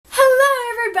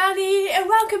everybody, and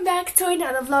welcome back to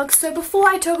another vlog. So before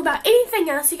I talk about anything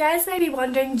else, you guys may be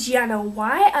wondering, Gianna,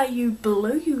 why are you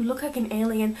blue? You look like an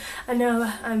alien. I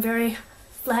know, I'm very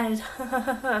flattered.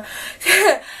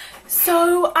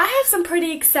 So I have some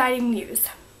pretty exciting news.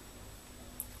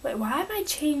 Wait, why am I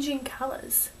changing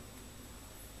colours?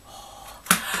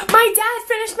 My dad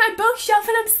finished my bookshelf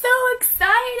and I'm so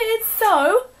excited.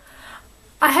 So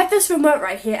I have this remote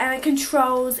right here and it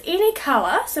controls any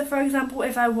colour. So for example,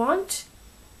 if I want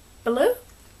blue,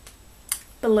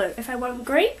 blue. If I want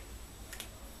green,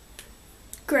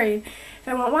 green. If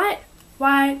I want white,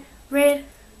 white, red,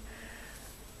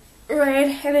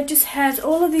 red. And it just has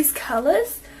all of these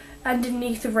colours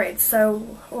underneath the red.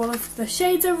 So all of the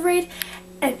shades of red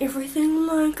and everything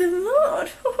like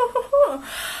that.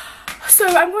 So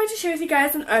I'm going to share with you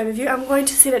guys an overview. I'm going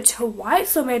to set it to white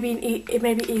so maybe it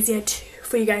may be easier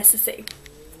for you guys to see.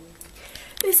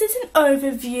 This is an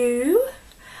overview.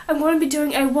 I'm going to be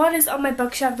doing a what is on my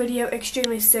bookshelf video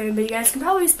extremely soon, but you guys can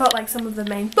probably spot like some of the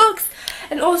main books.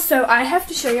 And also I have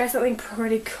to show you guys something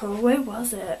pretty cool. Where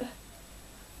was it?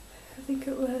 I think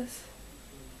it was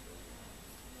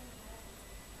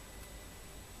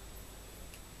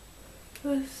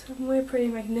somewhere pretty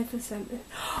magnificent.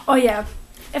 Oh yeah.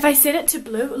 If I set it to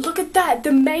blue, look at that.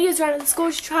 The maze around the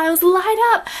Scorched Trials light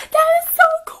up. That is so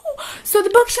cool. So the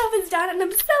bookshelf is done and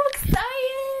I'm so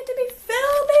excited to be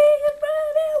filming.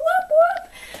 Whoop, whoop.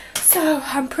 So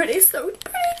I'm pretty excited.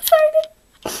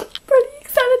 Pretty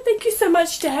excited. Thank you so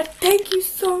much, Dad. Thank you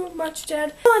so much,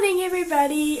 Dad. Good morning,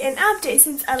 everybody. An update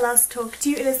since I last talked to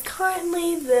you. It is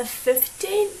currently the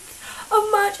 15th of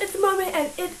March at the moment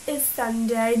and it is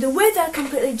Sunday. The weather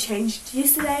completely changed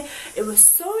yesterday. It was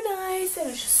so nice and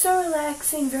it was just so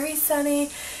relaxing, very sunny.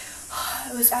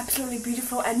 It was absolutely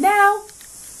beautiful, and now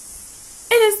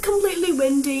it is completely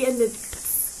windy and the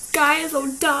sky is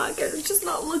all dark and it's just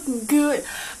not looking good.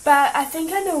 But I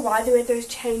think I know why the weather is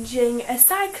changing. A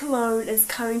cyclone is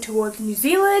coming towards New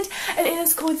Zealand and it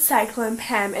is called Cyclone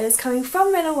Pam. It is coming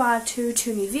from Vanuatu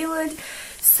to New Zealand.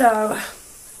 So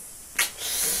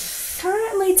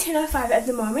currently 10:05 at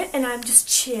the moment and I'm just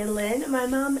chilling. My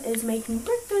mum is making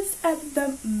breakfast at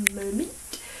the moment.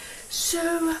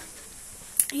 So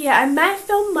yeah, I might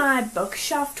film my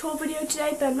bookshelf tour video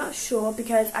today, but I'm not sure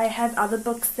because I have other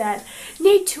books that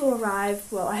need to arrive.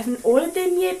 Well, I haven't ordered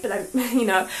them yet, but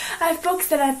I have books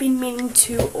that I've been meaning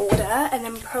to order and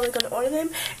I'm probably going to order them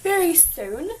very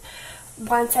soon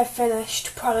once I've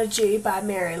finished Prodigy by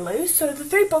Mary Lou. So the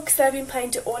three books that I've been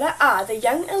planning to order are The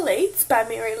Young Elites by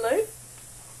Mary Lou,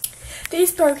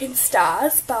 These Broken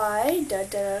Stars by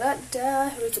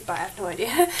who is it by? I have no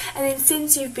idea. And then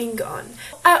Since You've Been Gone.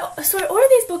 So I ordered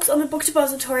these books on the Book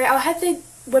Depository. I'll have the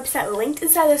website linked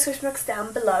inside the description box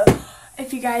down below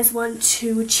if you guys want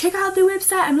to check out the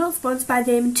website. I'm not sponsored by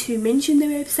them to mention the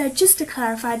website, just to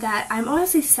clarify that. I'm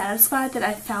honestly satisfied that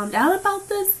I found out about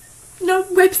this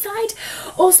website.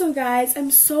 Also guys,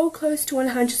 I'm so close to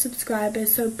 100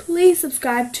 subscribers, so please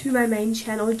subscribe to my main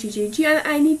channel, GGG, and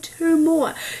I need two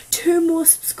more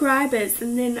subscribers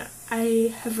and then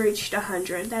I have reached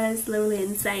 100. That is literally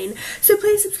insane. So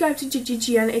please subscribe to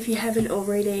GGG if you haven't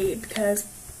already, because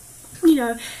in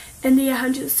the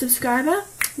 100th subscriber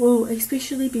will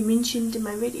especially be mentioned in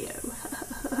my video.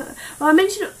 Well, I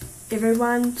mentioned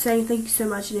everyone saying thank you so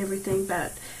much and everything,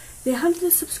 but the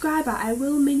 100th subscriber I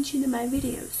will mention in my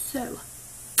videos, so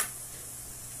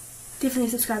definitely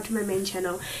subscribe to my main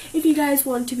channel if you guys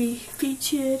want to be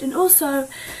featured. And also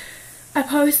I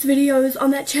post videos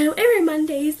on that channel every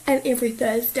Mondays and every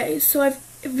Thursdays. So I've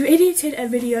edited a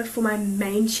video for my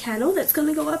main channel that's going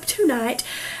to go up tonight.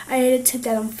 I edited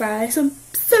that on Friday, so I'm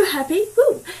so happy.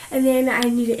 Woo! And then I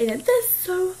need to edit this,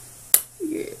 so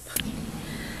yeah.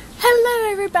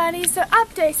 Hello everybody, so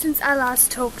update since I last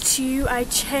talked to you. I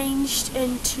changed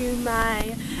into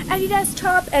my Adidas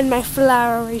top and my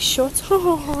flowery shorts.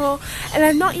 And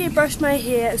I've not yet brushed my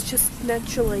hair, it's just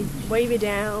naturally wavy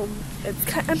down.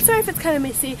 I'm sorry if it's kind of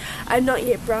messy, I've not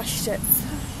yet brushed it.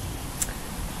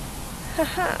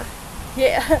 Haha,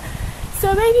 yeah.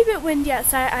 So maybe a bit windy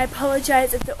outside. I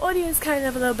apologise if the audio is kind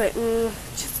of a little bit,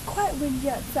 just quite windy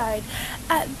outside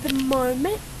at the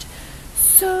moment.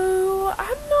 So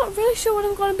I'm not really sure what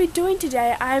I'm going to be doing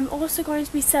today. I'm also going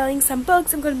to be selling some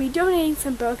books. I'm going to be donating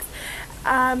some books.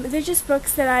 They're just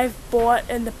books that I've bought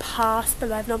in the past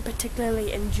but I've not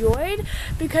particularly enjoyed,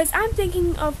 because I'm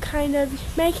thinking of kind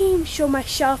of making sure my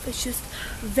shelf is just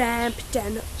vamped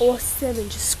and awesome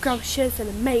and just scrumptious and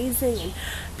amazing and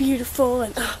beautiful,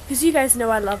 and because you guys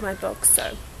know I love my books,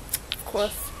 so of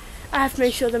course I have to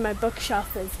make sure that my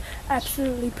bookshelf is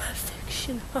absolutely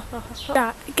perfection.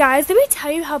 Guys, let me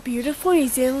tell you how beautiful New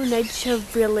Zealand nature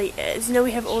really is. You know,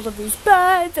 we have all of these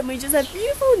birds and we just have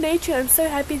beautiful nature. I'm so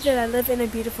happy that I live in a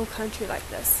beautiful country like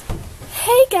this.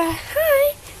 Hey guys,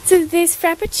 hi! So there's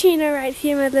Frappuccino right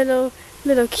here, my little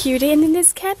cutie, and then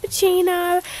there's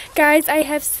Cappuccino. Guys, I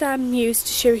have some news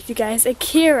to share with you guys.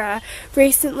 Akira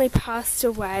recently passed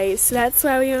away, so that's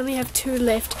why we only have 2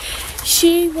 left.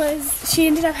 She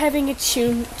ended up having a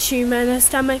tumor in her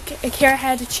stomach. Akira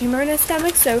had a tumor in her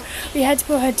stomach, so we had to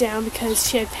put her down because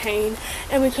she had pain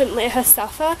and we couldn't let her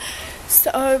suffer.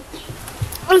 So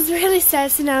it was really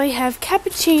sad. So now we have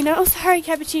Cappuccino,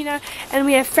 Cappuccino, and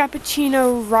we have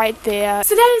Frappuccino right there.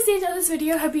 So that is the end of this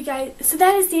video.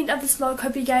 That is the end of this vlog.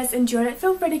 Hope you guys enjoyed it.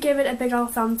 Feel free to give it a big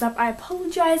old thumbs up. I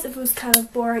apologize if it was kind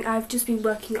of boring. I've just been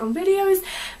working on videos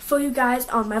for you guys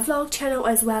on my vlog channel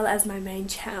as well as my main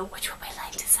channel, which will be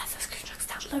linked inside the description box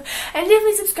down below. And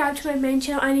definitely subscribe to my main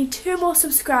channel. I need 2 more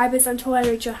subscribers until I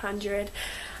reach 100.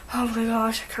 Oh my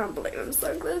gosh, I can't believe I'm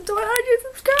so close to 100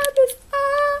 subscribers.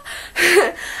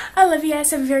 I love you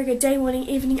guys. Have a very good day, morning,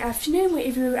 evening, afternoon,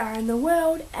 wherever you are in the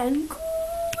world, and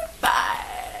goodbye.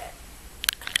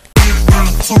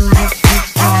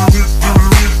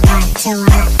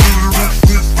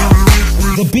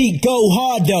 The beat go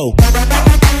hard though.